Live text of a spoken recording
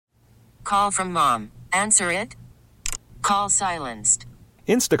call from mom. Answer it. Call silenced.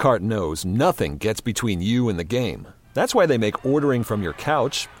 Instacart knows nothing gets between you and the game. That's why they make ordering from your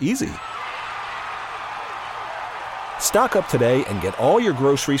couch easy. Stock up today and get all your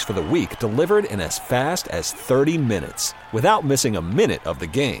groceries for the week delivered in as fast as 30 minutes without missing a minute of the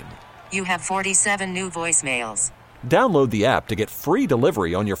game. You have 47 new voicemails. Download the app to get free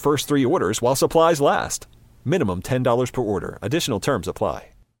delivery on your first 3 orders while supplies last. Minimum $10 per order. Additional terms apply.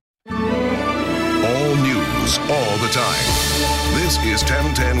 All news, all the time. This is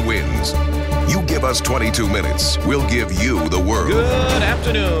 1010 Wins. You give us 22 minutes, we'll give you the world. Good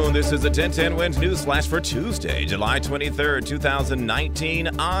afternoon. This is the 1010 Wins News Flash for Tuesday, July 23rd,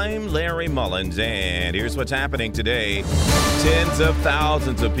 2019. I'm Larry Mullins, and here's what's happening today. Tens of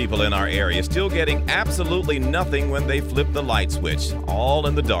thousands of people in our area still getting absolutely nothing when they flip the light switch, all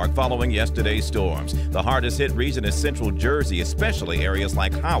in the dark following yesterday's storms. The hardest hit region is Central Jersey, especially areas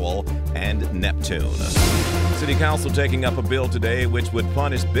like Howell and Neptune. City Council taking up a bill today which would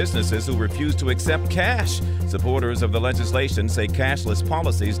punish businesses who refuse to accept cash. Supporters of the legislation say cashless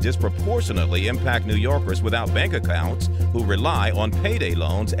policies disproportionately impact New Yorkers without bank accounts who rely on payday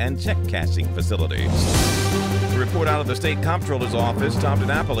loans and check cashing facilities. A report out of the State Comptroller's Office, Tom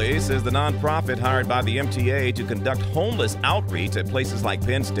DiNapoli, says the nonprofit hired by the MTA to conduct homeless outreach at places like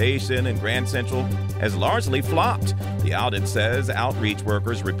Penn Station and Grand Central has largely flopped. The audit says outreach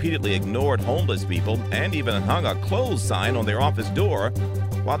workers repeatedly ignored homeless people and even hung a closed sign on their office door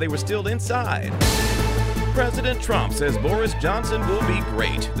while they were still inside. President Trump says Boris Johnson will be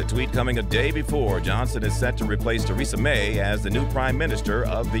great. The tweet coming a day before Johnson is set to replace Theresa May as the new Prime Minister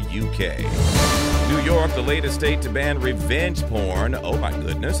of the UK. New York, the latest state to ban revenge porn. Oh my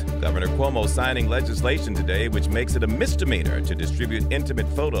goodness. Governor Cuomo signing legislation today which makes it a misdemeanor to distribute intimate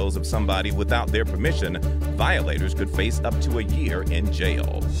photos of somebody without their permission. Violators could face up to a year in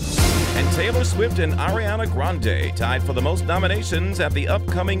jail. And Taylor Swift and Ariana Grande tied for the most nominations at the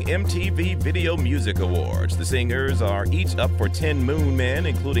upcoming MTV Video Music Awards. The singers are each up for 10 Moon Men,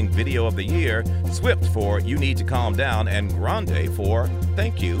 including Video of the Year, Swift for You Need to Calm Down, and Grande for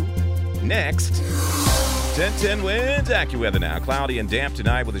Thank You. Next, 1010 Wins AccuWeather now. Cloudy and damp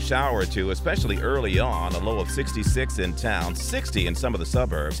tonight with a shower or two, especially early on. A low of 66 in town, 60 in some of the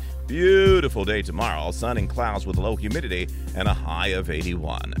suburbs. Beautiful day tomorrow. Sun and clouds with low humidity and a high of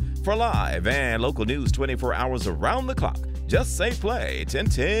 81. For live and local news 24 hours around the clock, just say play.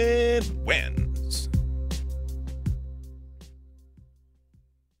 1010 Wins.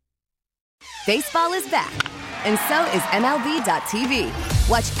 Baseball is back, and so is MLB.tv.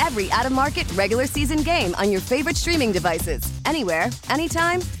 Watch every out-of-market regular season game on your favorite streaming devices, anywhere,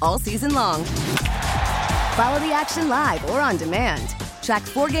 anytime, all season long. Follow the action live or on demand. Track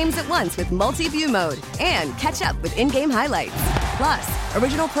 4 games at once with multi-view mode and catch up with in-game highlights. Plus,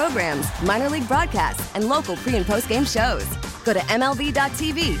 original programs, minor league broadcasts, and local pre- and post-game shows. Go to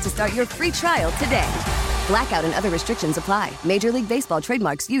MLB.tv to start your free trial today. Blackout and other restrictions apply. Major League Baseball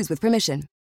trademarks used with permission.